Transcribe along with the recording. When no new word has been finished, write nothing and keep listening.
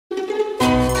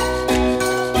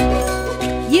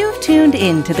tuned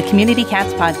in to the Community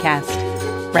Cats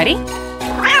Podcast. Ready?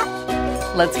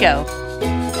 Let's go.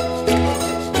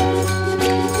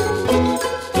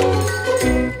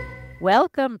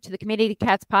 Welcome to the Community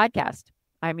Cats Podcast.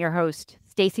 I'm your host,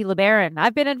 Stacy LeBaron.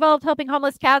 I've been involved helping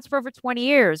homeless cats for over 20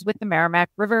 years with the Merrimack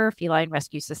River Feline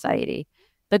Rescue Society.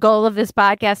 The goal of this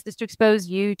podcast is to expose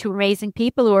you to amazing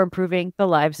people who are improving the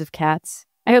lives of cats.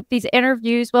 I hope these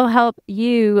interviews will help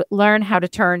you learn how to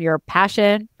turn your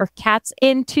passion for cats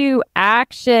into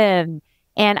action.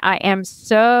 And I am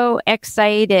so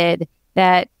excited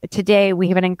that today we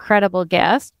have an incredible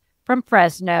guest from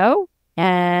Fresno,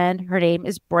 and her name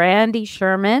is Brandi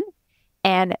Sherman,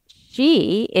 and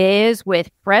she is with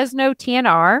Fresno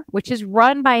TNR, which is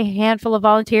run by a handful of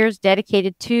volunteers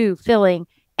dedicated to filling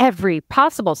every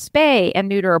possible spay and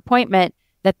neuter appointment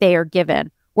that they are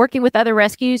given, working with other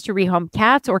rescues to rehome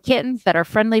cats or kittens that are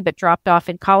friendly but dropped off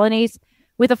in colonies.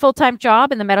 With a full-time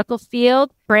job in the medical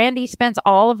field, Brandy spends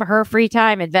all of her free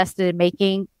time invested in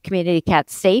making community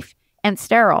cats safe and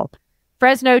sterile.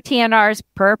 Fresno TNR's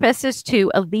purpose is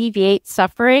to alleviate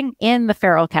suffering in the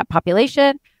feral cat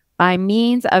population by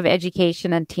means of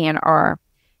education and TNR.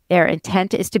 Their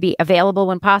intent is to be available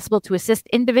when possible to assist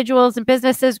individuals and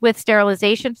businesses with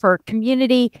sterilization for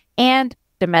community and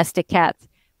domestic cats.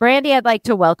 Brandy, I'd like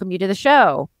to welcome you to the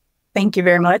show. Thank you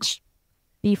very much.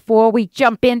 Before we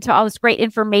jump into all this great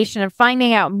information and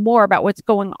finding out more about what's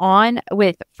going on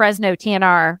with Fresno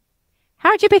TNR,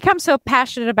 how did you become so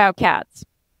passionate about cats?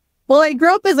 Well, I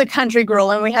grew up as a country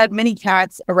girl and we had many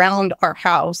cats around our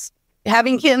house.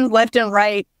 Having kittens left and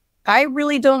right, I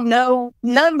really don't know.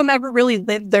 None of them ever really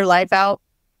lived their life out.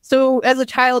 So as a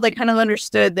child, I kind of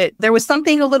understood that there was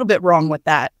something a little bit wrong with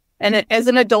that. And as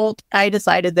an adult, I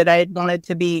decided that I wanted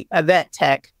to be a vet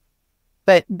tech.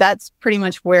 But that's pretty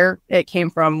much where it came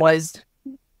from, was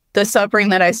the suffering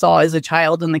that I saw as a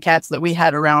child and the cats that we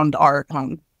had around our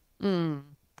home.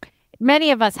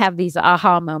 Many of us have these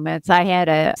aha moments. I had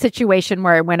a situation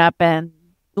where I went up and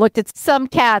looked at some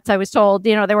cats. I was told,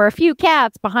 there were a few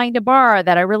cats behind a bar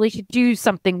that I really should do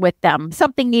something with them.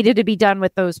 Something needed to be done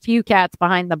with those few cats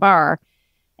behind the bar.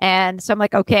 And so I'm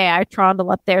like, okay, I trundle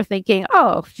up there thinking,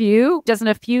 oh, few? Doesn't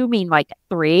a few mean like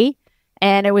 3?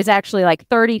 And it was actually like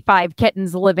 35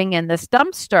 kittens living in this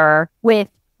dumpster with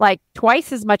like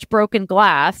twice as much broken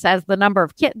glass as the number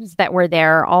of kittens that were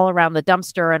there all around the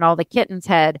dumpster. And all the kittens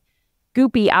had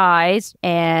goopy eyes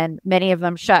and many of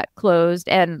them shut, closed.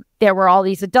 And there were all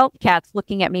these adult cats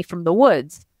looking at me from the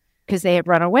woods because they had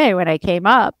run away when I came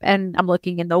up. And I'm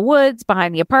looking in the woods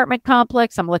behind the apartment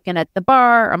complex. I'm looking at the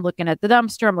bar. I'm looking at the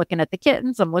dumpster. I'm looking at the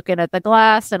kittens. I'm looking at the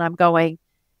glass. And I'm going,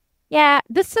 yeah,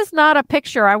 this is not a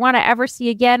picture I want to ever see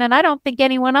again. And I don't think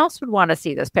anyone else would want to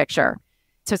see this picture.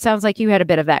 So it sounds like you had a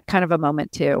bit of that kind of a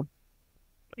moment too.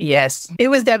 Yes, it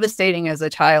was devastating as a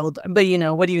child. But,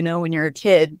 what do you know when you're a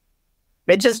kid?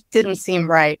 It just didn't seem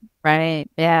right. Right.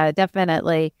 Yeah,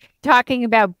 definitely. Talking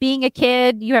about being a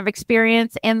kid, you have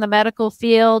experience in the medical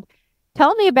field.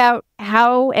 Tell me about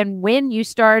how and when you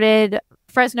started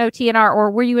Fresno TNR,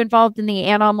 or were you involved in the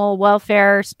animal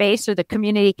welfare space or the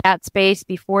community cat space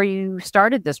before you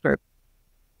started this group?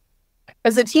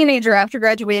 As a teenager, after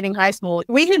graduating high school,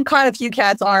 we had caught a few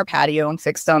cats on our patio and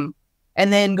fixed them.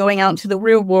 And then going out into the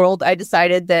real world, I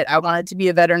decided that I wanted to be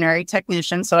a veterinary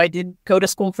technician. So I did go to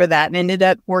school for that and ended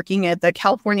up working at the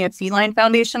California Feline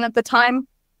Foundation at the time.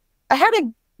 I had a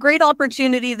great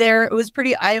opportunity there. It was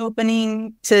pretty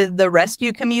eye-opening to the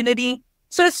rescue community.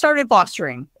 So I started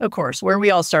fostering, of course, where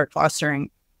we all start fostering,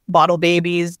 bottle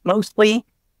babies mostly.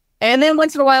 And then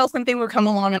once in a while, something would come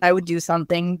along and I would do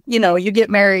something. You get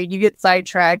married, you get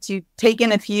sidetracked, you take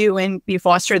in a few and you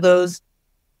foster those.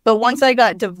 But once I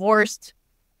got divorced,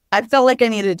 I felt like I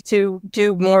needed to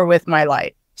do more with my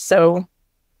life. So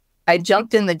I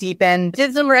jumped in the deep end,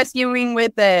 did some rescuing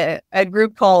with a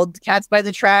group called Cats by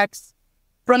the Tracks.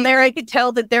 From there, I could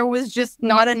tell that there was just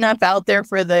not enough out there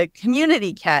for the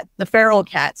community cat, the feral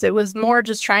cats. It was more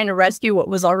just trying to rescue what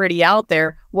was already out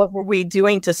there. What were we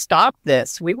doing to stop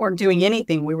this? We weren't doing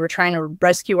anything. We were trying to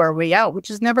rescue our way out,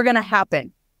 which is never going to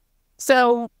happen.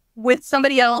 So with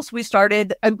somebody else, we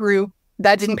started a group.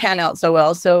 That didn't pan out so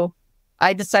well. So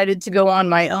I decided to go on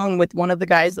my own with one of the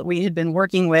guys that we had been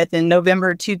working with. In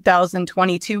November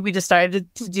 2022, we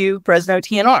decided to do Fresno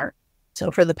TNR. So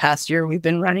for the past year, we've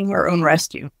been running our own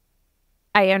rescue.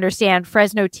 I understand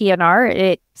Fresno TNR.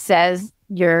 It says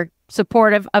you're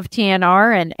supportive of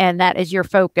TNR and that is your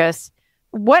focus.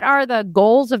 What are the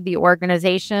goals of the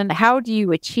organization? How do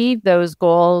you achieve those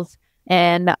goals?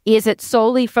 And is it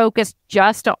solely focused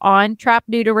just on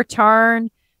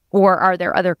Trap-Neuter-Return? Or are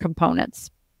there other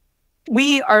components?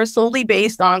 We are solely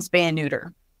based on spay and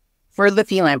neuter. for the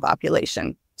feline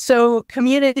population. So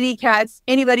community cats,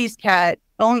 anybody's cat,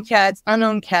 owned cats,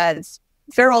 unowned cats,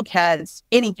 feral cats,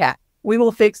 any cat. We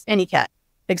will fix any cat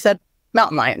except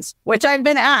mountain lions, which I've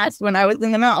been asked when I was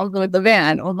in the mountains with the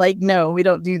van. I was like, no, we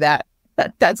don't do that.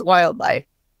 That's wildlife.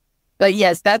 But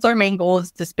yes, that's our main goal,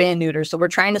 is to spay and neuter. So we're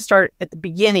trying to start at the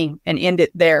beginning and end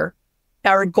it there.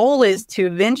 Our goal is to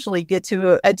eventually get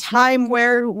to a time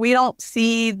where we don't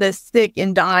see the sick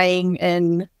and dying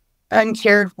and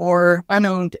uncared for,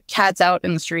 unowned cats out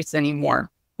in the streets anymore,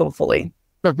 hopefully.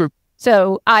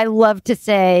 So I love to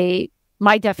say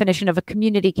my definition of a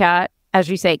community cat, as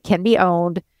you say, can be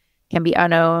owned, can be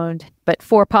unowned, but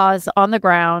 4 paws on the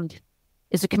ground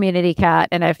is a community cat.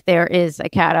 And if there is a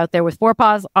cat out there with 4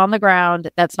 paws on the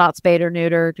ground that's not spayed or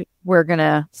neutered, we're going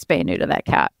to spay and neuter that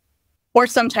cat. Or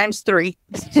sometimes 3.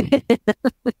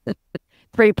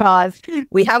 3 paws.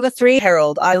 We have a 3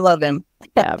 Harold. I love him.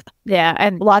 Yeah.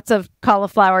 And lots of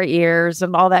cauliflower ears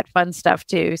and all that fun stuff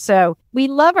too. So we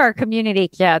love our community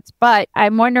cats, but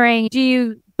I'm wondering, do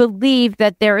you believe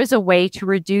that there is a way to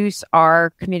reduce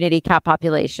our community cat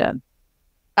population?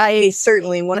 I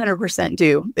certainly 100%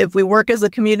 do. If we work as a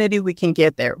community, we can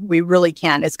get there. We really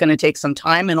can. It's going to take some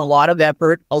time and a lot of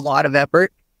effort.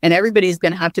 And everybody's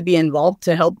going to have to be involved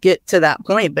to help get to that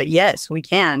point. But yes, we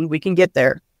can get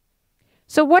there.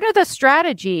 So what are the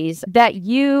strategies that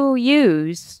you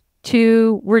use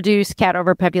to reduce cat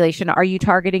overpopulation? Are you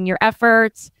targeting your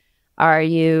efforts? Are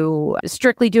you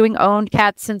strictly doing owned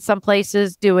cats in some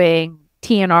places, doing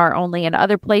TNR only in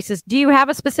other places? Do you have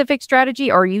a specific strategy,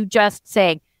 or are you just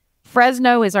saying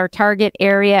Fresno is our target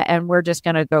area and we're just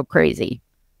going to go crazy?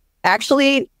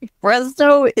 Actually,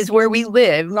 Fresno is where we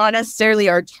live, not necessarily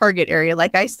our target area.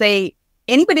 Like I say,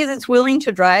 anybody that's willing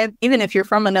to drive, even if you're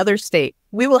from another state,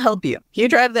 we will help you. If you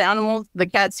drive the animals, the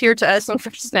cats here to us in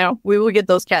Fresno, we will get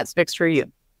those cats fixed for you.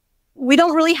 We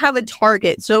don't really have a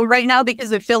target. So right now,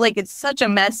 because I feel like it's such a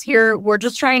mess here, we're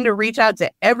just trying to reach out to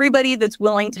everybody that's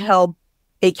willing to help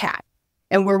a cat.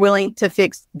 And we're willing to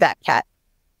fix that cat.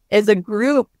 As a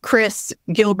group, Chris,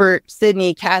 Gilbert,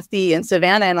 Sydney, Kathy, and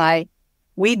Savannah and I,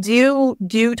 we do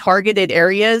targeted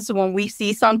areas when we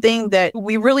see something that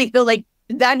we really feel like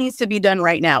that needs to be done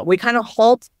right now. We kind of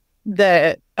halt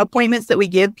the appointments that we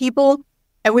give people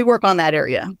and we work on that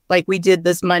area. Like we did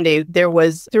this Monday, there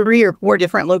was 3 or 4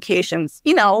 different locations,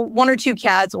 1 or 2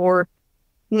 cats or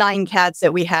 9 cats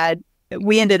that we had.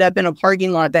 We ended up in a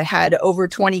parking lot that had over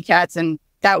 20 cats, and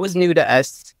that was new to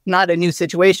us. Not a new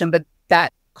situation, but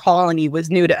that colony was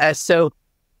new to us. So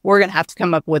we're going to have to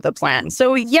come up with a plan.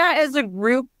 So yeah, as a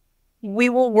group, we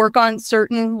will work on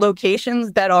certain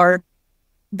locations that are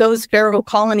those feral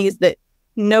colonies that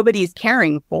nobody's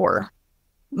caring for.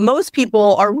 Most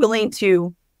people are willing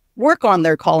to work on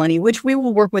their colony, which we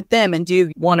will work with them and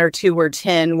do 1 or 2 or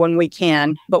 10 when we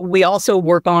can. But we also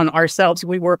work on ourselves.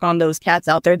 We work on those cats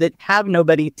out there that have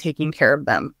nobody taking care of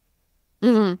them.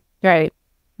 Mm-hmm.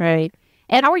 Right.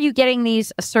 And how are you getting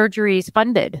these surgeries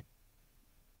funded?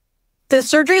 The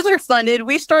surgeries are funded.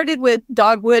 We started with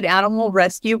Dogwood Animal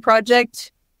Rescue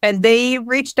Project, and they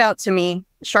reached out to me.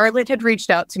 Charlotte had reached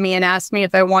out to me and asked me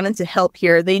if I wanted to help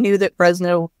here. They knew that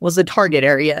Fresno was a target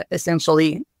area,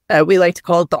 essentially. We like to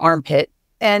call it the armpit.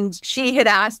 And she had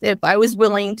asked if I was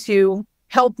willing to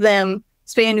help them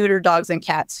spay and neuter dogs and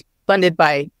cats funded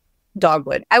by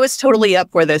Dogwood. I was totally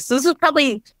up for this. This was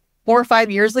probably 4 or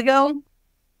 5 years ago.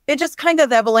 It just kind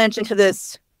of avalanched into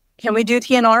this, can we do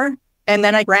TNR? And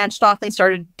then I branched off and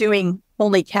started doing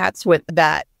only cats with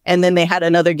that. And then they had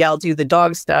another gal do the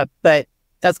dog stuff. But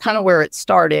that's kind of where it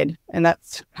started. And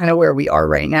that's kind of where we are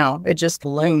right now. It just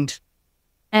ballooned.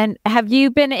 And have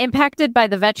you been impacted by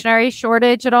the veterinary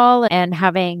shortage at all and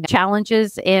having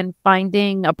challenges in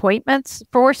finding appointments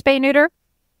for spay neuter?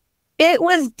 It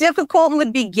was difficult in the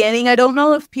beginning. I don't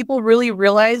know if people really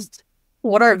realized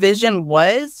what our vision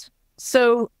was.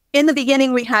 So in the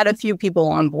beginning, we had a few people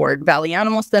on board. Valley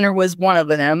Animal Center was one of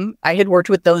them. I had worked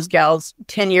with those gals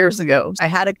 10 years ago. I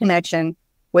had a connection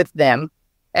with them.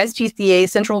 SPCA,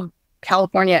 Central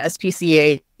California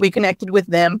SPCA, we connected with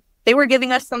them. They were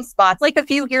giving us some spots, like a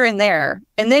few here and there.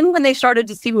 And then when they started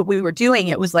to see what we were doing,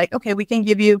 it was like, okay, we can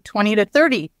give you 20 to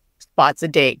 30 spots a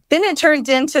day. Then it turned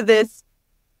into this,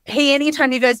 hey,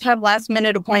 anytime you guys have last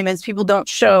minute appointments, people don't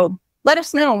show, let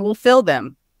us know and we'll fill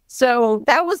them. So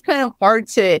that was kind of hard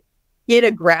to get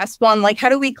a grasp on, like, how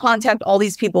do we contact all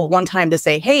these people at one time to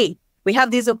say, hey, we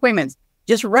have these appointments,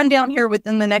 just run down here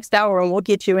within the next hour and we'll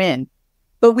get you in.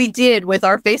 But we did with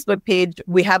our Facebook page.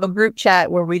 We have a group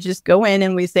chat where we just go in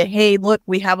and we say, hey, look,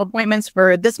 we have appointments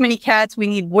for this many cats. We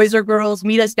need boys or girls.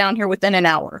 Meet us down here within an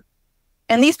hour.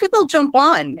 And these people jump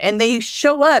on and they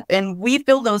show up and we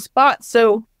fill those spots.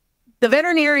 So The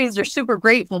veterinarians are super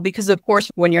grateful because, of course,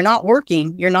 when you're not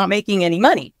working, you're not making any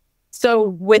money. So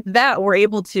with that, we're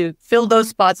able to fill those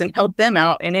spots and help them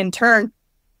out. And in turn,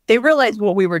 they realized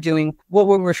what we were doing, what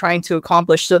we were trying to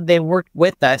accomplish. So they worked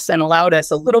with us and allowed us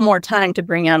a little more time to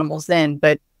bring animals in.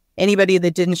 But anybody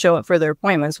that didn't show up for their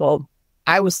appointments, well,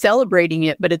 I was celebrating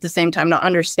it, but at the same time, not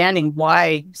understanding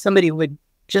why somebody would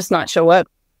just not show up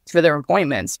for their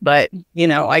appointments. But,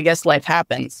 I guess life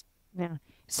happens. Yeah.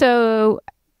 So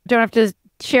don't have to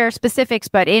share specifics,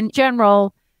 but in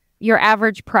general, your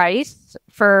average price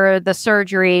for the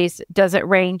surgeries, does it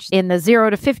range in the 0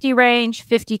 to 50 range,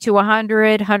 50 to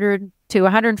 100, 100 to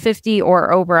 150,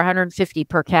 or over 150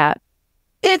 per cat?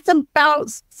 It's about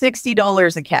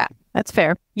 $60 a cat. That's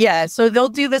fair. Yeah. So they'll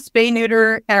do the spay,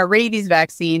 neuter, and a rabies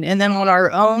vaccine. And then on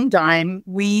our own dime,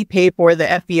 we pay for the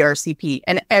FVRCP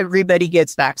and everybody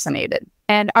gets vaccinated.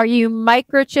 And are you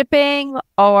microchipping,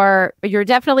 or you're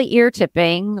definitely ear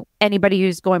tipping anybody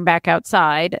who's going back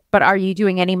outside, but are you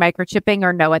doing any microchipping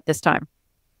or no at this time?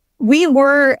 We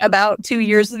were about 2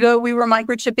 years ago, we were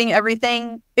microchipping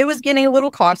everything. It was getting a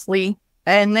little costly.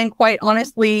 And then quite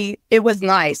honestly, it was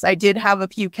nice. I did have a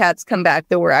few cats come back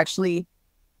that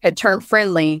had turned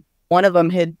friendly. One of them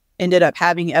had ended up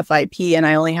having FIP and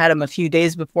I only had him a few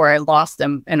days before I lost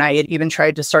him. And I had even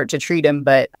tried to start to treat him,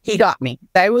 but he got me.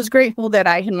 I was grateful that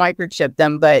I had microchipped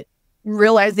them, but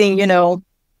realizing,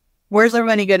 where's our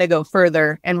money going to go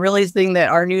further? And realizing that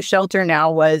our new shelter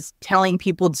now was telling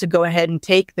people to go ahead and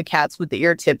take the cats with the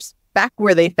ear tips back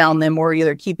where they found them, or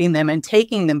either keeping them and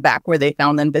taking them back where they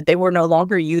found them, that they were no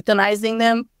longer euthanizing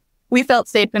them. We felt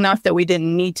safe enough that we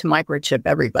didn't need to microchip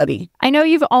everybody. I know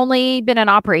you've only been in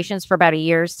operations for about a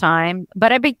year's time,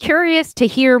 but I'd be curious to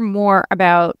hear more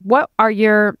about what are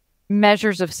your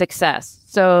measures of success.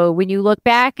 So when you look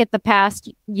back at the past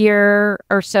year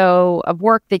or so of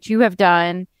work that you have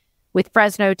done with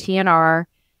Fresno TNR,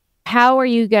 how are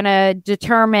you going to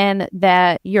determine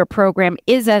that your program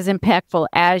is as impactful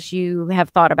as you have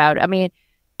thought about? I mean,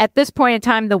 at this point in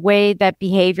time, the way that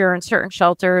behavior in certain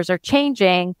shelters are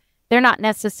changing, they're not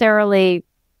necessarily,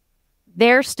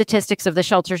 their statistics of the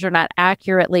shelters are not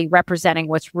accurately representing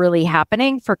what's really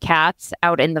happening for cats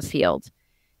out in the field.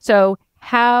 So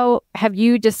how have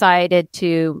you decided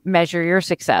to measure your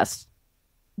success?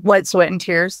 Blood, sweat, and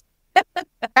tears.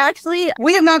 Actually,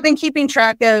 we have not been keeping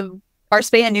track of our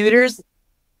spay and neuters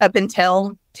up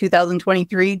until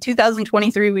 2023.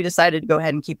 2023, we decided to go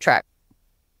ahead and keep track.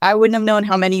 I wouldn't have known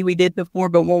how many we did before,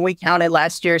 but when we counted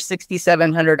last year,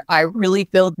 6,700, I really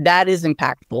feel that is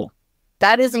impactful.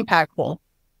 That is impactful.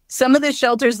 Some of the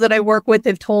shelters that I work with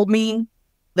have told me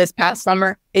this past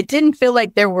summer, it didn't feel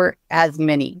like there were as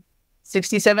many.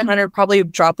 6,700 probably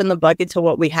drop in the bucket to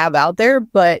what we have out there,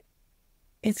 but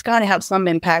it's got to have some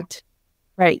impact.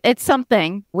 Right. It's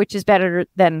something, which is better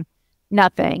than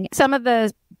nothing. Some of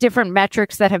the different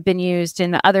metrics that have been used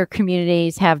in other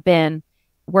communities have been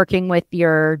working with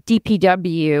your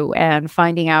DPW and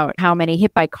finding out how many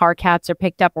hit by car cats are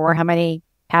picked up or how many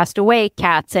passed away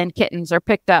cats and kittens are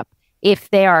picked up, if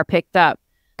they are picked up.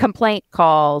 Complaint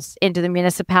calls into the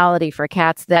municipality for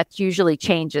cats, that usually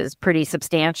changes pretty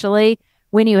substantially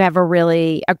when you have a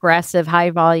really aggressive,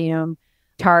 high volume,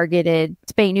 targeted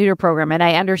spay neuter program. And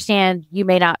I understand you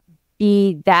may not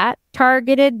be that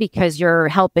targeted because you're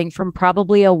helping from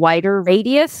probably a wider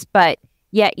radius, but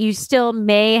yet you still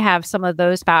may have some of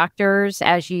those factors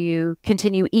as you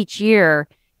continue each year.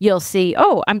 You'll see,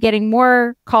 oh, I'm getting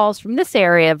more calls from this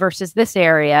area versus this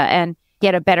area, and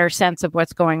get a better sense of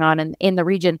what's going on in the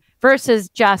region versus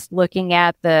just looking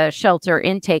at the shelter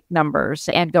intake numbers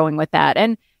and going with that.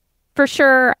 And for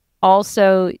sure,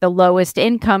 also the lowest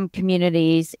income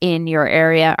communities in your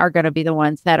area are going to be the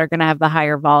ones that are going to have the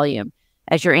higher volume.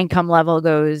 As your income level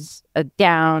goes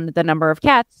down, the number of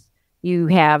cats you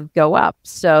have go up.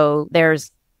 So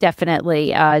there's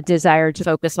definitely a desire to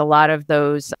focus a lot of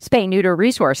those spay neuter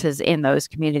resources in those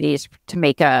communities to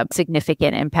make a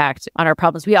significant impact on our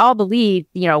problems. We all believe,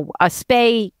 a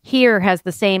spay here has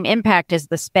the same impact as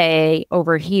the spay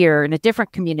over here in a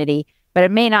different community, but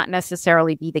it may not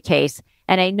necessarily be the case.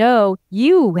 And I know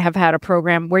you have had a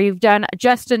program where you've done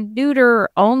just a neuter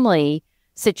only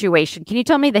situation. Can you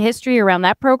tell me the history around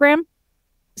that program?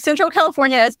 Central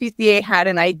California SPCA had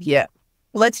an idea.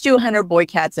 Let's do 100 boy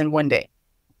cats in one day.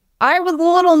 I was a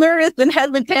little nervous and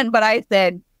hesitant, but I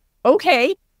said,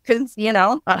 okay, because,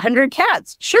 100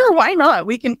 cats. Sure, why not?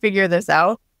 We can figure this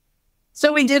out.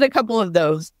 So we did a couple of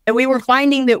those, and we were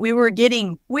finding that we were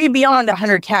getting way beyond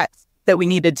 100 cats that we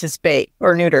needed to spay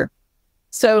or neuter.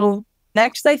 So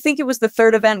next, I think it was the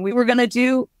third event we were going to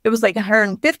do, it was like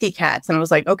 150 cats. And I was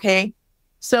like, okay,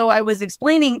 So I was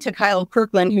explaining to Kyle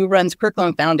Kirkland, who runs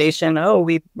Kirkland Foundation,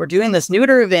 we're doing this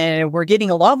neuter event and we're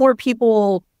getting a lot more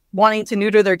people wanting to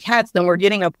neuter their cats than we're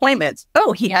getting appointments.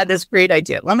 Oh, he had this great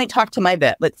idea. Let me talk to my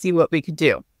vet. Let's see what we could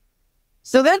do.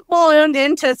 So that ballooned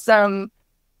into some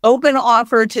open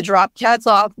offer to drop cats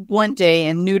off one day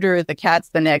and neuter the cats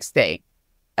the next day.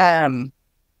 I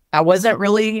wasn't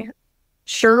really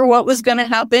sure what was going to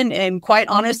happen. And quite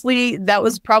honestly, that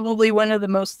was probably one of the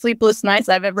most sleepless nights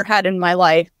I've ever had in my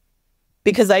life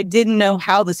because I didn't know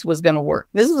how this was going to work.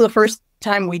 This is the first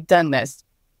time we'd done this.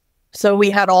 So we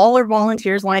had all our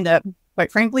volunteers lined up.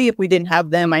 Quite frankly, if we didn't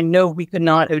have them, I know we could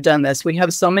not have done this. We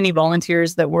have so many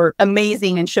volunteers that were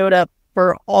amazing and showed up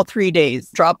for all 3 days,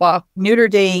 drop off, neuter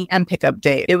day, and pickup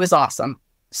day. It was awesome.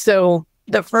 So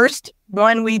the first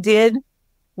one we did,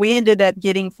 we ended up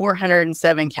getting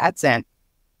 407 cats in.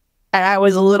 And I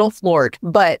was a little floored,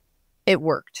 but it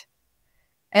worked.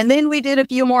 And then we did a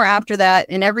few more after that.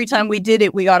 And every time we did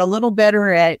it, we got a little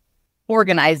better at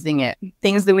organizing it.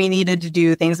 Things that we needed to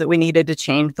do, things that we needed to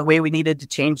change, the way we needed to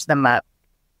change them up.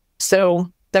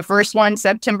 So the first one,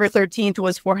 September 13th,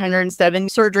 was 407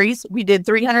 surgeries. We did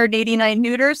 389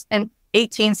 neuters and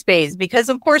 18 spays. Because,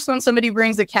 of course, when somebody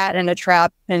brings a cat in a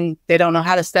trap and they don't know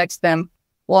how to sex them,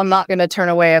 well, I'm not going to turn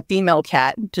away a female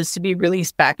cat just to be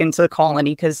released back into the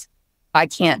colony because I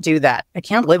can't do that. I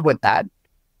can't live with that.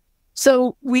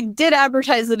 So we did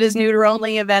advertise it as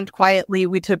neuter-only event quietly.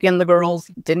 We took in the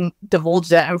girls, didn't divulge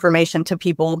that information to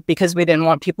people because we didn't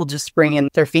want people just bring in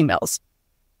their females.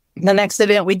 The next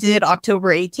event we did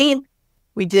October 18th,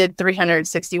 we did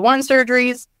 361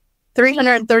 surgeries.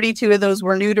 332 of those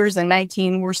were neuters and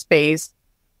 19 were spays.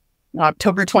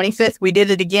 October 25th, we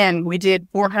did it again. We did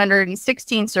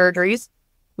 416 surgeries.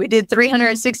 We did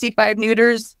 365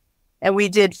 neuters and we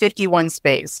did 51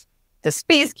 spays. The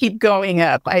spays keep going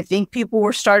up. I think people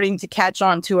were starting to catch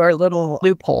on to our little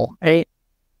loophole, right?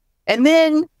 And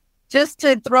then just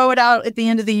to throw it out at the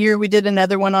end of the year, we did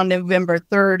another one on November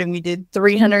 3rd, and we did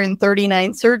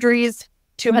 339 surgeries,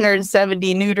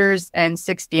 270 neuters, and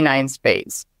 69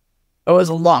 spays. It was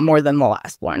a lot more than the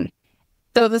last one.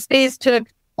 So the spays took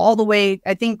all the way,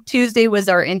 I think Tuesday was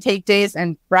our intake days,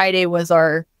 and Friday was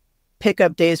our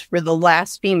pickup days for the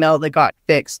last female that got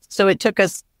fixed. So it took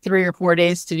us 3 or 4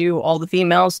 days to do all the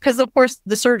females, because of course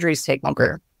the surgeries take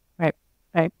longer. Right.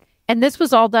 And this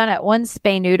was all done at one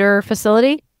spay-neuter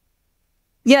facility?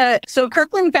 Yeah, so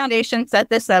Kirkland Foundation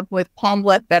set this up with Palm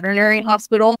Bluff Veterinary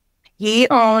Hospital. He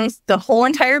owns the whole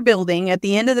entire building. At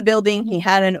the end of the building, he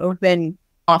had an open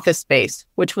office space,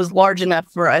 which was large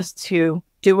enough for us to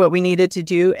do what we needed to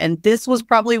do. And this was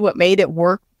probably what made it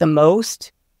work the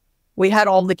most. We had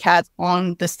all the cats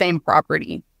on the same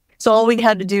property. So all we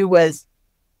had to do was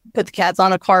put the cats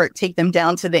on a cart, take them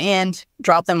down to the end,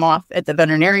 drop them off at the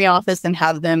veterinary office and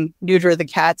have them neuter the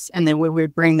cats. And then we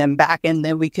would bring them back and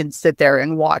then we could sit there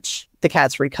and watch the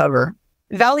cats recover.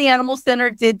 Valley Animal Center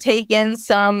did take in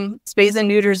some spays and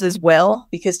neuters as well,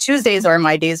 because Tuesdays are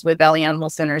my days with Valley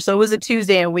Animal Center. So it was a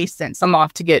Tuesday and we sent some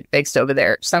off to get fixed over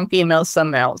there. Some females,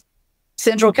 some males.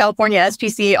 Central California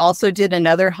SPCA also did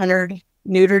another 100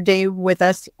 neuter day with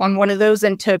us on one of those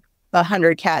and took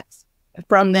 100 cats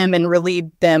from them and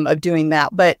relieved them of doing that.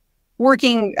 But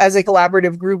working as a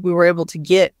collaborative group, we were able to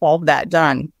get all of that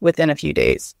done within a few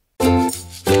days.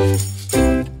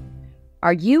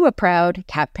 Are you a proud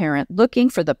cat parent looking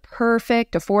for the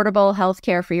perfect, affordable health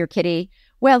care for your kitty?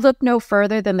 Well, look no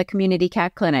further than the Community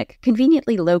Cat Clinic,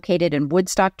 conveniently located in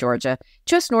Woodstock, Georgia,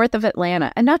 just north of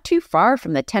Atlanta and not too far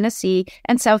from the Tennessee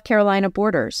and South Carolina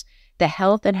borders. The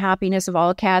health and happiness of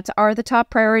all cats are the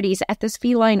top priorities at this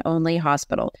feline-only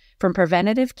hospital. From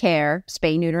preventative care,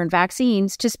 spay, neuter, and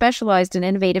vaccines, to specialized and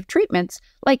innovative treatments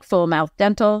like full-mouth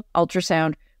dental,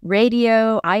 ultrasound,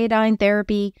 radio, iodine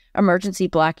therapy, emergency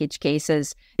blockage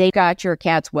cases, they've got your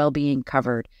cat's well-being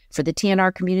covered. For the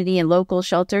TNR community and local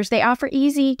shelters, they offer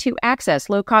easy-to-access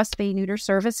low-cost spay-neuter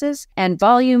services and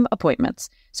volume appointments.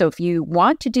 So if you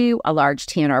want to do a large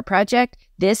TNR project,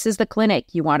 this is the clinic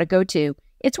you want to go to.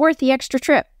 It's worth the extra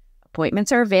trip.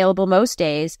 Appointments are available most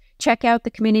days. Check out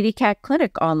the Community Cat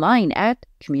Clinic online at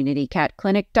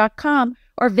communitycatclinic.com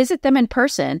or visit them in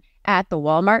person at the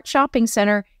Walmart Shopping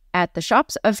Center at the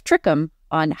Shops of Trickham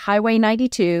on Highway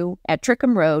 92 at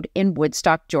Trickham Road in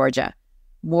Woodstock, Georgia.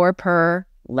 More per,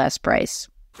 less price.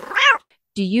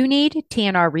 Do you need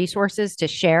TNR resources to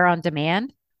share on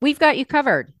demand? We've got you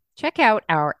covered. Check out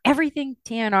our Everything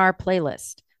TNR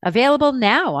playlist, available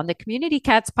now on the Community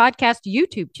Cats Podcast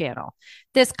YouTube channel.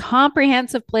 This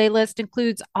comprehensive playlist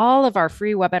includes all of our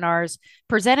free webinars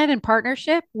presented in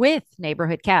partnership with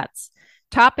Neighborhood Cats.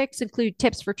 Topics include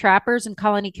tips for trappers and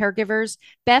colony caregivers,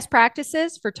 best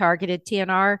practices for targeted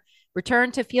TNR,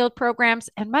 return to field programs,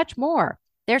 and much more.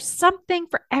 There's something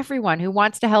for everyone who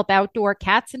wants to help outdoor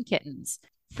cats and kittens.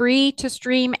 Free to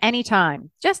stream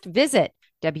anytime. Just visit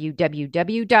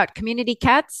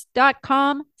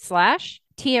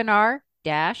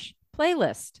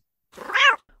www.communitycats.com/TNR-playlist.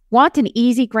 Want an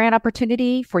easy grant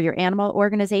opportunity for your animal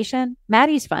organization?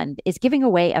 Maddie's Fund is giving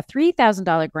away a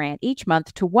 $3,000 grant each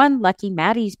month to one lucky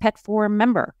Maddie's Pet Forum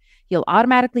member. You'll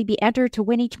automatically be entered to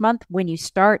win each month when you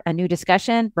start a new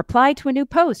discussion, reply to a new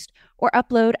post, or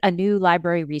upload a new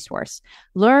library resource.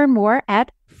 Learn more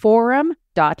at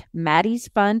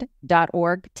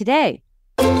forum.maddiesfund.org today.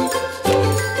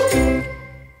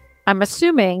 I'm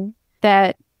assuming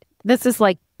that this is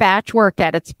like batch work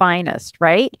at its finest,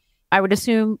 right? I would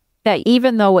assume that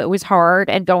even though it was hard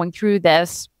and going through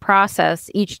this process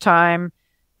each time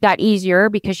got easier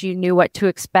because you knew what to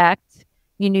expect,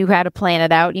 you knew how to plan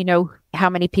it out, you know how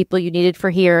many people you needed for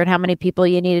here and how many people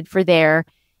you needed for there,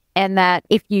 and that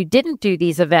if you didn't do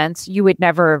these events, you would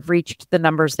never have reached the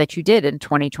numbers that you did in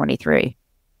 2023.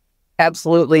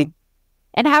 Absolutely.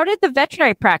 And how did the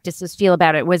veterinary practices feel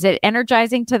about it? Was it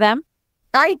energizing to them?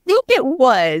 I think it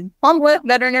was. Palm Bluff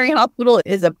Veterinary Hospital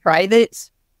is a private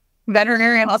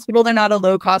veterinary hospital. They're not a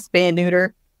low-cost spay and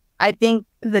neuter. I think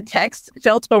the techs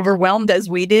felt overwhelmed as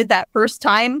we did that first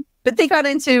time, but they got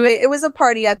into it. It was a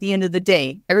party at the end of the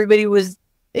day. Everybody was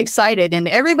excited and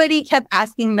everybody kept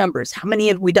asking numbers. How many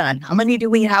have we done? How many do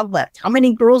we have left? How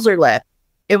many girls are left?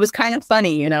 It was kind of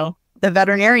funny, you know. The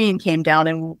veterinarian came down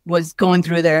and was going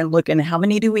through there and looking, how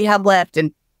many do we have left?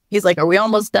 And he's like, are we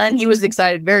almost done? He was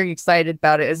excited, very excited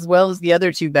about it, as well as the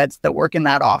other two vets that work in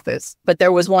that office. But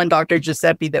there was one, Dr.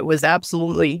 Giuseppe, that was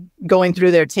absolutely going through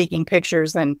there, taking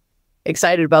pictures and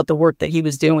excited about the work that he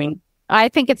was doing. I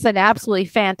think it's an absolutely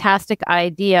fantastic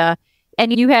idea.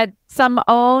 And you had some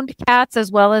owned cats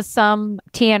as well as some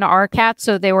TNR cats.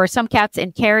 So there were some cats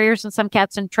in carriers and some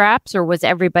cats in traps, or was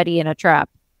everybody in a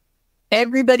trap?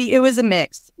 Everybody, it was a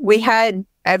mix. We had,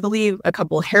 I believe, a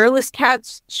couple of hairless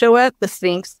cats show up, the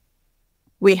Sphinx.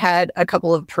 We had a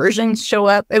couple of Persians show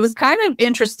up. It was kind of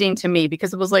interesting to me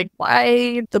because it was like,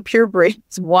 why the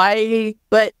purebreds? Why?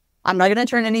 But I'm not going to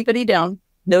turn anybody down.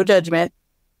 No judgment.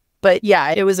 But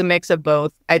yeah, it was a mix of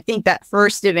both. I think that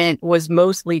first event was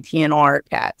mostly TNR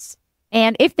cats.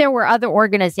 And if there were other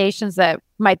organizations that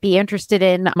might be interested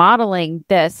in modeling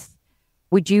this,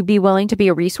 would you be willing to be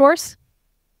a resource?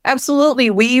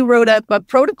 Absolutely. We wrote up a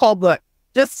protocol book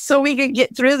just so we could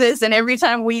get through this. And every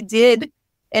time we did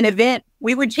an event,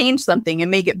 we would change something and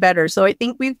make it better. So I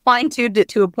think we've fine-tuned it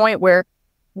to a point where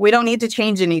we don't need to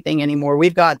change anything anymore.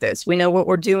 We've got this. We know what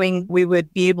we're doing. We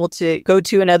would be able to go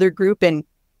to another group and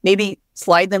maybe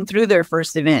slide them through their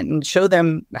first event and show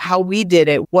them how we did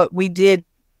it, what we did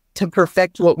to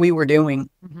perfect what we were doing.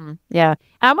 Mm-hmm. Yeah.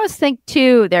 I almost think,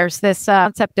 too, there's this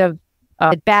concept of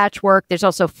batch work. There's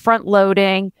also front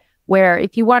loading, where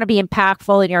if you want to be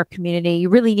impactful in your community, you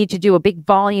really need to do a big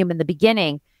volume in the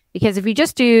beginning. Because if you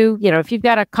just do, you know, if you've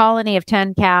got a colony of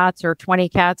 10 cats or 20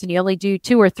 cats and you only do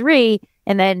 2 or 3,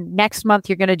 and then next month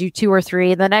you're going to do 2 or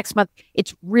 3, and the next month,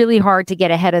 it's really hard to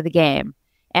get ahead of the game.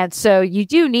 And so you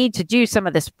do need to do some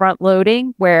of this front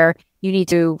loading where you need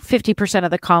to 50%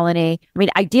 of the colony. I mean,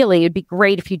 ideally, it'd be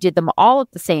great if you did them all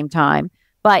at the same time.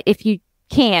 But if you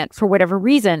can't, for whatever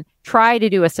reason, try to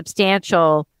do a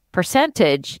substantial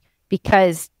percentage,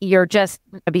 because you're just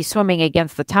going to be swimming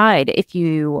against the tide if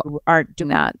you aren't doing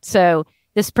that. So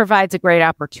this provides a great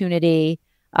opportunity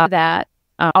that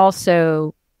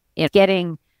also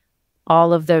getting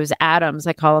all of those Adams,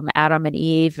 I call them Adam and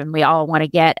Eve, and we all want to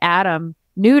get Adam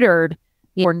neutered,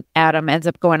 or Adam ends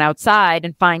up going outside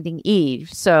and finding Eve.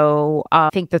 So I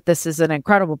think that this is an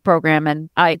incredible program, and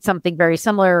something very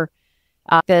similar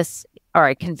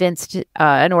I convinced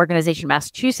an organization in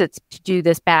Massachusetts to do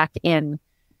this back in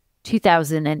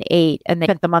 2008, and they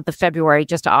spent the month of February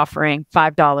just offering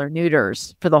 $5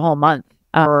 neuters for the whole month,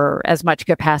 or as much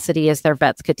capacity as their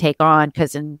vets could take on,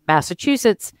 because in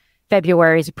Massachusetts,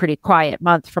 February is a pretty quiet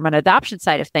month from an adoption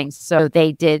side of things. So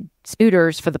they did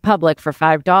neuters for the public for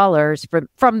 $5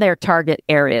 from their target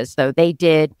areas, though. They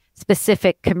did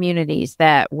specific communities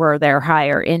that were their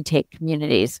higher intake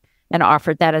communities, and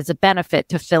offered that as a benefit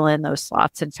to fill in those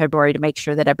slots in February to make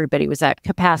sure that everybody was at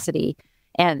capacity.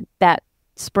 And that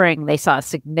spring, they saw a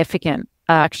significant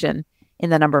action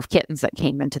in the number of kittens that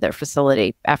came into their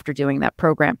facility after doing that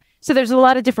program. So there's a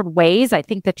lot of different ways I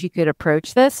think that you could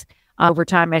approach this. Over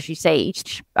time, as you say,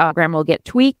 each program will get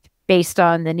tweaked based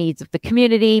on the needs of the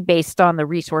community, based on the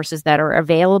resources that are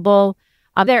available.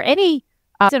 Are there any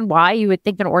reason why you would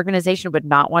think an organization would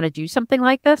not want to do something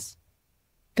like this?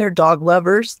 They're dog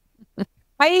lovers.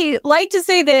 I like to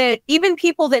say that even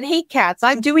people that hate cats,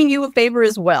 I'm doing you a favor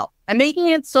as well. I'm making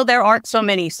it so there aren't so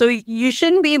many. So you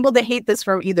shouldn't be able to hate this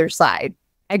from either side.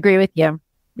 I agree with you.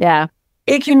 Yeah.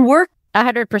 It can work.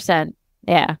 100%.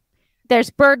 Yeah.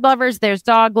 There's bird lovers, there's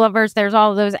dog lovers, there's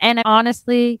all of those. And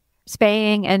honestly,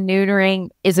 spaying and neutering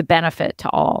is a benefit to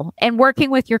all. And working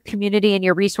with your community and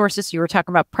your resources. So you were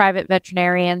talking about private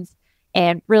veterinarians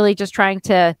and really just trying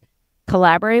to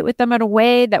collaborate with them in a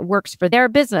way that works for their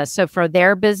business. So for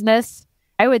their business,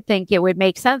 I would think it would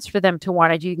make sense for them to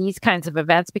want to do these kinds of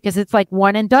events because it's like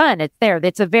one and done. It's there.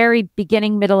 It's a very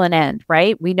beginning, middle, and end,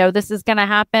 right? We know this is going to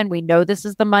happen. We know this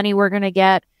is the money we're going to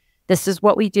get. This is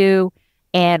what we do.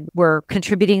 And we're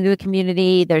contributing to the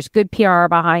community. There's good PR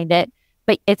behind it.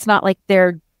 But it's not like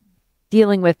they're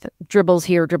dealing with dribbles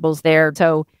here, dribbles there.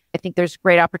 So I think there's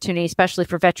great opportunity, especially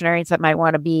for veterinarians that might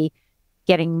want to be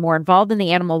getting more involved in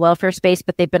the animal welfare space,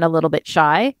 but they've been a little bit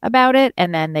shy about it.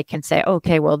 And then they can say,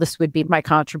 okay, well, this would be my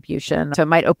contribution. So it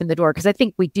might open the door because I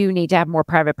think we do need to have more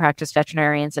private practice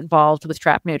veterinarians involved with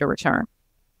Trap-Neuter-Return.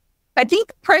 I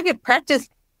think private practice,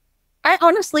 I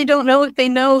honestly don't know if they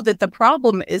know that the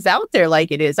problem is out there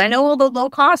like it is. I know all the low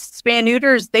cost spay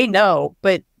neuters, they know,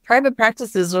 but private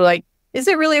practices are like, is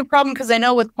it really a problem? Because I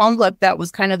know with Palmluck, that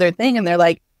was kind of their thing. And they're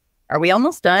like, are we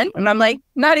almost done? And I'm like,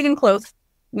 not even close.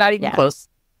 Not even close.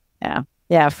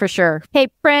 Yeah, for sure. Hey,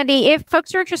 Brandy, if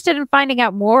folks are interested in finding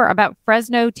out more about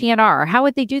Fresno TNR, how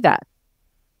would they do that?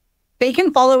 They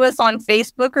can follow us on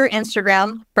Facebook or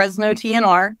Instagram, Fresno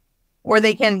TNR, or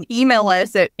they can email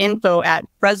us at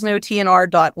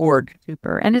info@fresnotnr.org.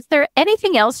 Super. And is there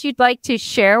anything else you'd like to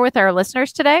share with our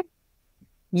listeners today?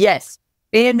 Yes.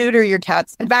 Spay and neuter your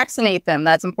cats and vaccinate them.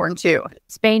 That's important too.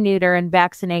 Spay, neuter, and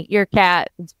vaccinate your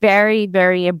cat. It's very,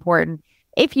 very important.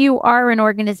 If you are an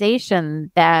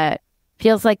organization that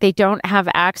feels like they don't have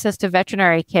access to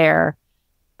veterinary care,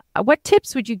 what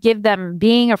tips would you give them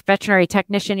being a veterinary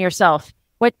technician yourself?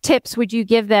 What tips would you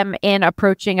give them in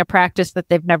approaching a practice that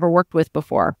they've never worked with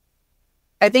before?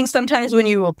 I think sometimes when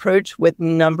you approach with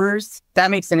numbers,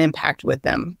 that makes an impact with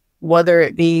them, whether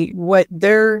it be what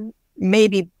they're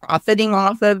maybe profiting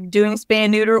off of doing spay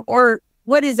and neuter or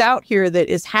what is out here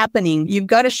that is happening. You've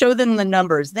got to show them the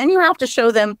numbers. Then you have to show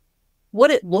them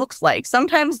what it looks like.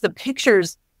 Sometimes the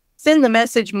pictures send the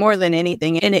message more than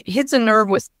anything, and it hits a nerve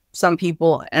with some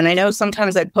people. And I know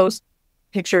sometimes I post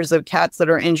pictures of cats that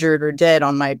are injured or dead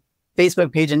on my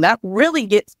Facebook page, and that really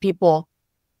gets people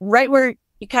right where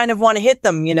you kind of want to hit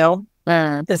them, you know?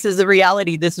 This is the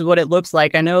reality. This is what it looks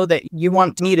like. I know that you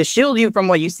want me to shield you from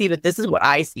what you see, but this is what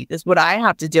I see. This is what I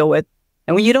have to deal with.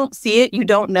 And when you don't see it, you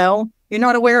don't know, you're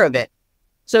not aware of it.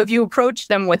 So if you approach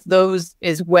them with those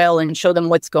as well and show them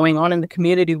what's going on in the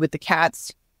community with the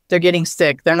cats, they're getting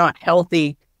sick, they're not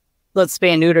healthy, let's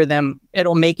spay and neuter them.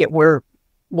 It'll make it where,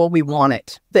 well, we want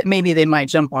it, that maybe they might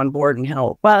jump on board and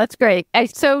help. Wow, that's great. I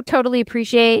so totally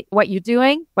appreciate what you're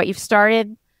doing, what you've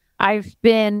started. I've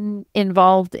been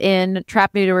involved in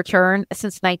Trap-Neuter-Return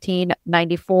since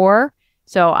 1994.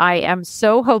 So I am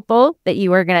so hopeful that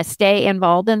you are going to stay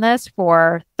involved in this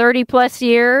for 30 plus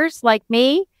years like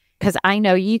me, because I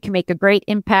know you can make a great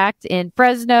impact in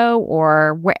Fresno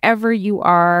or wherever you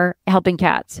are helping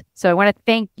cats. So I want to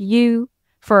thank you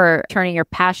for turning your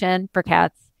passion for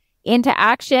cats into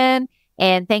action.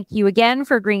 And thank you again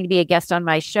for agreeing to be a guest on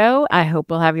my show. I hope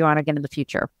we'll have you on again in the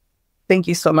future. Thank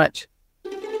you so much.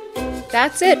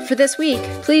 That's it for this week.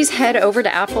 Please head over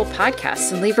to Apple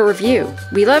Podcasts and leave a review.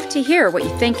 We love to hear what you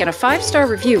think, and a 5-star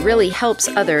review really helps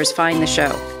others find the show.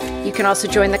 You can also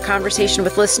join the conversation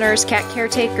with listeners, cat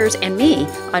caretakers, and me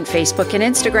on Facebook and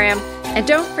Instagram. And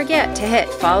don't forget to hit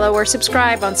follow or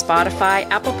subscribe on Spotify,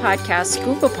 Apple Podcasts,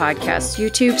 Google Podcasts,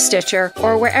 YouTube, Stitcher,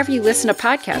 or wherever you listen to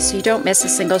podcasts so you don't miss a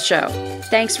single show.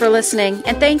 Thanks for listening,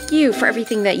 and thank you for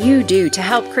everything that you do to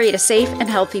help create a safe and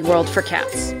healthy world for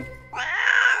cats.